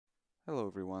Hello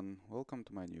everyone, welcome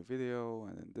to my new video,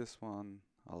 and in this one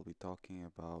I'll be talking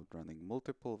about running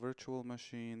multiple virtual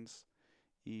machines,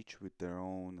 each with their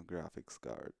own graphics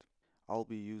card. I'll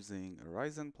be using a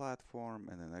Ryzen platform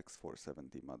and an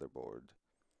X470 motherboard.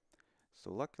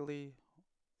 So luckily,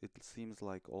 it seems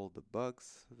like all the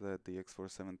bugs that the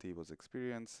X470 was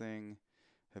experiencing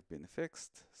have been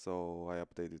fixed, so I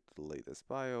updated to the latest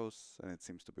BIOS and it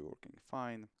seems to be working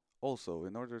fine. Also,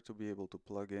 in order to be able to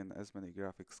plug in as many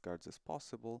graphics cards as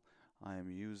possible, I am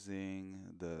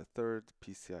using the third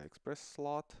PCI Express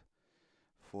slot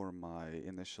for my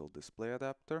initial display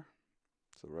adapter.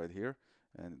 So right here,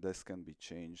 and this can be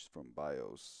changed from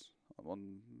BIOS.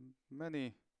 On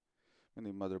many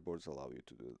motherboards allow you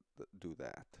to do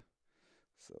that.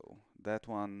 So that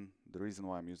one, the reason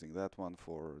why I'm using that one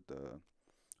for the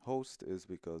host is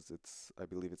because I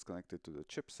believe it's connected to the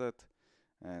chipset,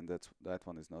 and that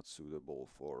one is not suitable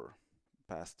for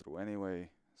pass-through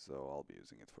anyway, so I'll be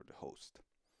using it for the host.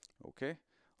 Okay,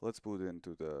 let's boot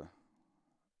into the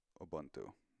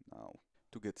Ubuntu now.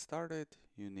 To get started,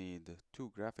 you need two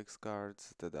graphics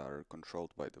cards that are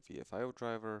controlled by the VFIO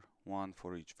driver, one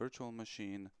for each virtual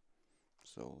machine.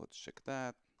 So let's check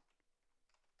that.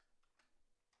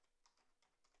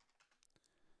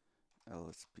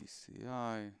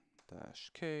 LSPCI-K,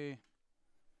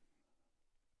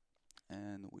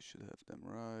 and we should have them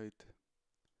right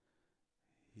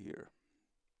here.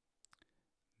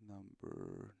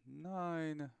 Number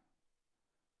 9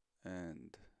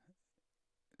 and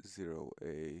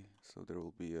 0A, so there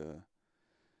will be a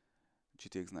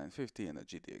GTX 950 and a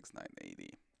GTX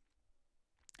 980.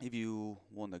 If you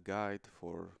want a guide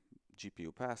for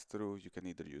GPU pass-through, you can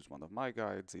either use one of my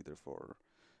guides, either for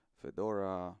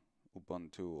Fedora,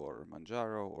 Ubuntu, or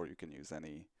Manjaro, or you can use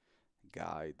any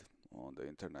guide on the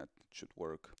internet. It should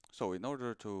work. So in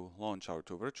order to launch our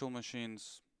two virtual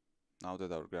machines, now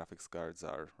that our graphics cards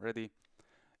are ready,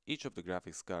 each of the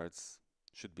graphics cards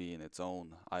should be in its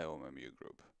own IOMMU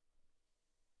group.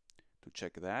 To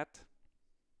check that,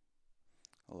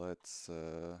 let's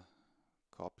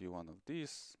copy one of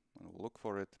these and we'll look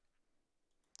for it.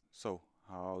 So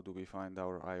how do we find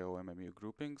our IOMMU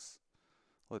groupings?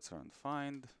 Let's run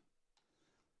find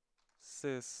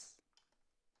sys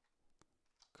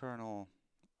kernel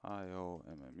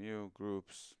IOMMU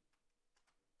groups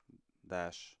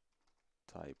dash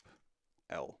type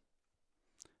L,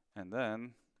 and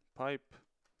then pipe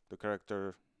the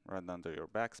character right under your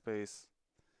backspace,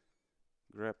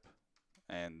 grep,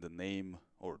 and the name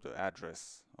or the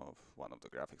address of one of the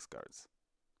graphics cards.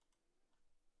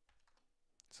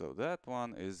 So that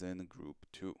one is in group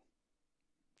 2.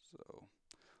 So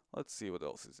let's see what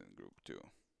else is in group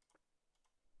 2.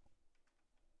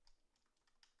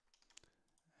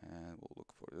 And we'll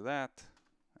look for that,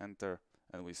 enter,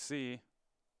 and we see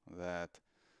that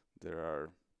there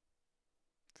are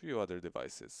a few other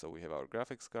devices. So we have our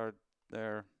graphics card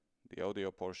there, the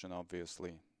audio portion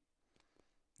obviously,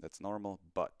 that's normal,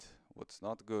 but what's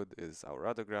not good is our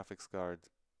other graphics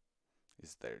card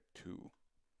is there too.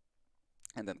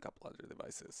 And then a couple other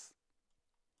devices.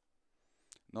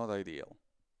 Not ideal.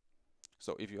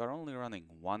 So if you are only running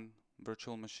one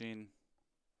virtual machine,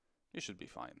 you should be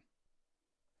fine.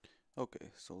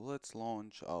 Okay, so let's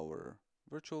launch our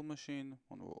virtual machine,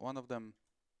 one of them.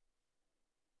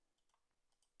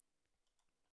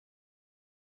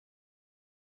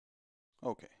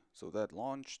 Okay, so that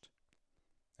launched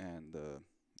and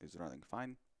is running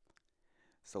fine.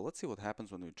 So let's see what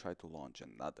happens when we try to launch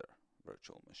another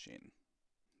virtual machine.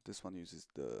 This one uses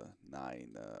the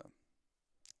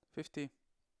 950,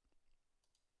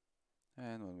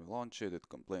 and when we launch it, it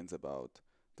complains about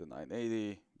the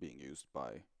 980 being used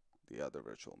by the other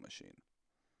virtual machine.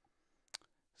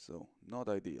 So not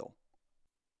ideal.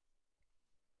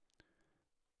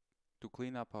 To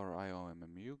clean up our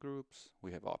IOMMU groups,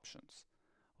 we have options.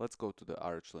 Let's go to the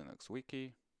Arch Linux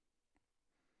wiki,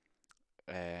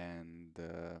 and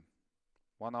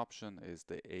one option is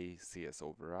the ACS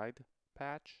override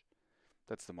patch.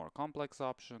 That's the more complex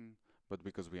option, but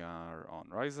because we are on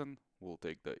Ryzen, we'll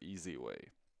take the easy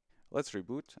way. Let's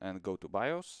reboot and go to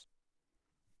BIOS.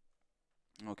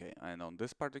 Okay, and on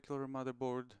this particular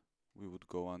motherboard, we would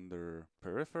go under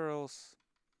Peripherals,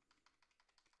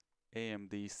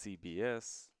 AMD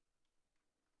CBS,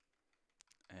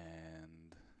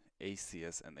 and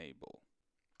ACS Enable.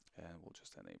 And we'll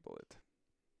just enable it.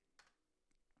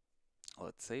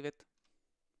 Let's save it.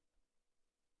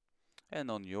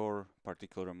 And on your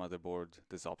particular motherboard,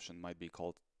 this option might be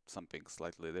called something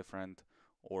slightly different,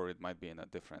 or it might be in a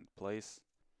different place.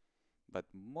 But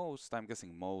I'm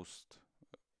guessing most,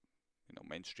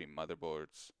 mainstream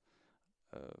motherboards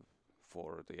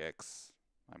for the X,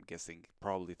 I'm guessing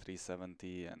probably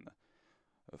 370 and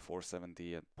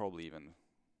 470 and probably even,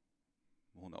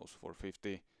 who knows,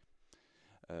 450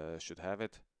 should have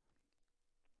it.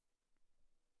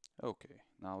 Okay,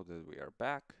 now that we are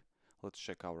back, let's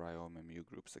check our IOMMU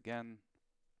groups again.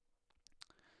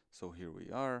 So here we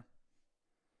are,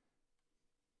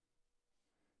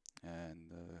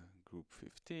 and group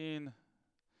 15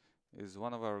 is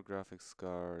one of our graphics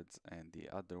cards, and the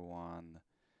other one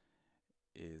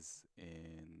is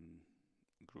in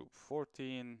group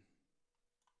 14.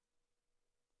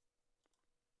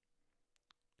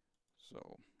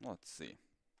 So let's see.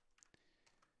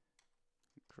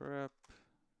 Grep,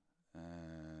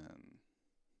 and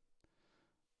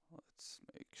let's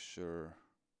make sure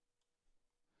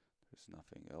there's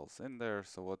nothing else in there.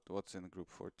 So what's in group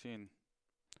 14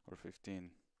 or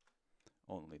 15?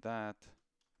 Only that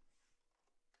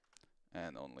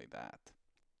and only that.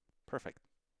 Perfect.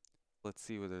 Let's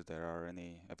see whether there are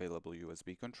any available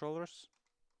USB controllers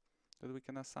that we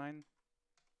can assign.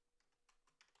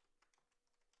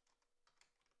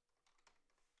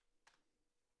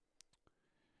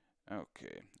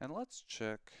 Okay, and let's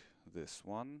check this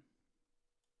one.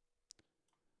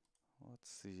 Let's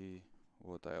see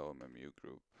what IOMMU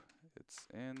group it's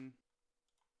in.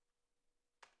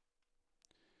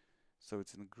 So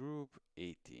it's in group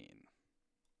 18.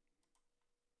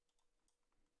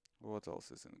 What else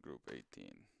is in group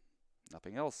 18?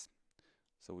 Nothing else.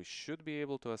 So we should be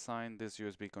able to assign this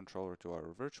USB controller to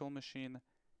our virtual machine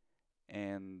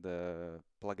and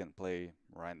plug and play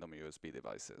random USB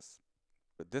devices.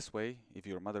 But this way, if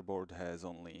your motherboard has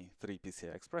only 3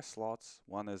 PCI Express slots,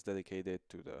 one is dedicated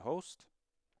to the host,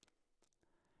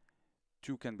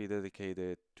 2 can be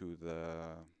dedicated to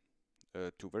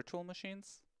the two virtual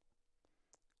machines,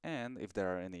 and if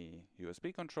there are any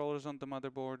USB controllers on the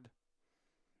motherboard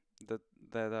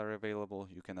that are available,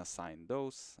 you can assign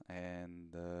those,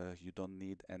 and you don't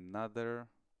need another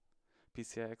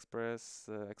PCI Express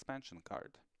expansion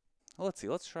card. Let's see,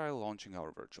 let's try launching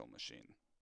our virtual machine.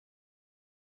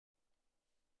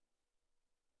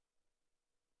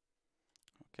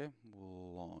 Okay,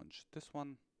 we'll launch this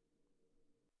one.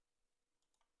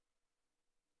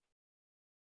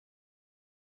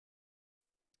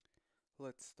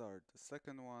 Let's start the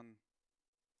second one.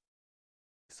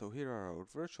 So here are our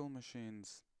virtual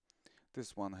machines.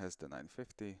 This one has the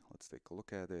 950. Let's take a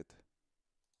look at it.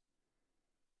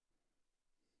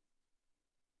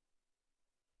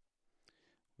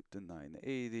 With the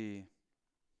 980.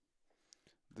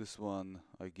 This one,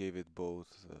 I gave it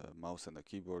both a mouse and a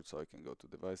keyboard, so I can go to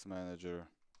Device Manager.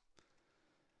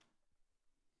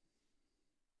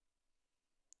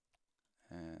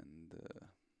 And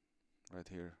right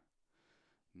here,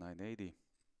 980.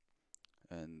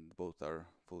 And both are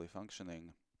fully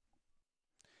functioning.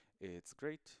 It's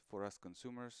great for us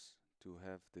consumers to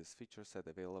have this feature set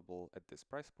available at this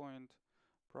price point.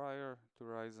 Prior to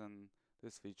Ryzen,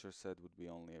 this feature set would be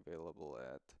only available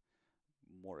at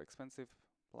more expensive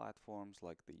platforms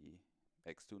like the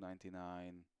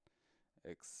X299,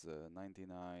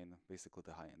 X99, basically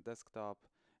the high-end desktop.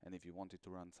 And if you wanted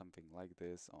to run something like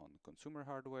this on consumer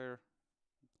hardware,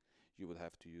 you would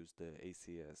have to use the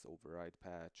ACS override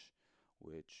patch,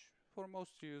 which for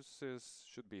most uses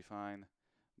should be fine,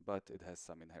 but it has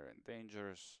some inherent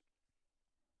dangers.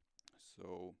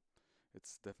 So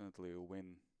it's definitely a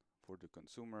win for the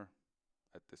consumer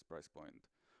at this price point.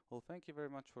 Well, thank you very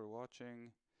much for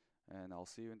watching, and I'll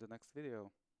see you in the next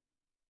video.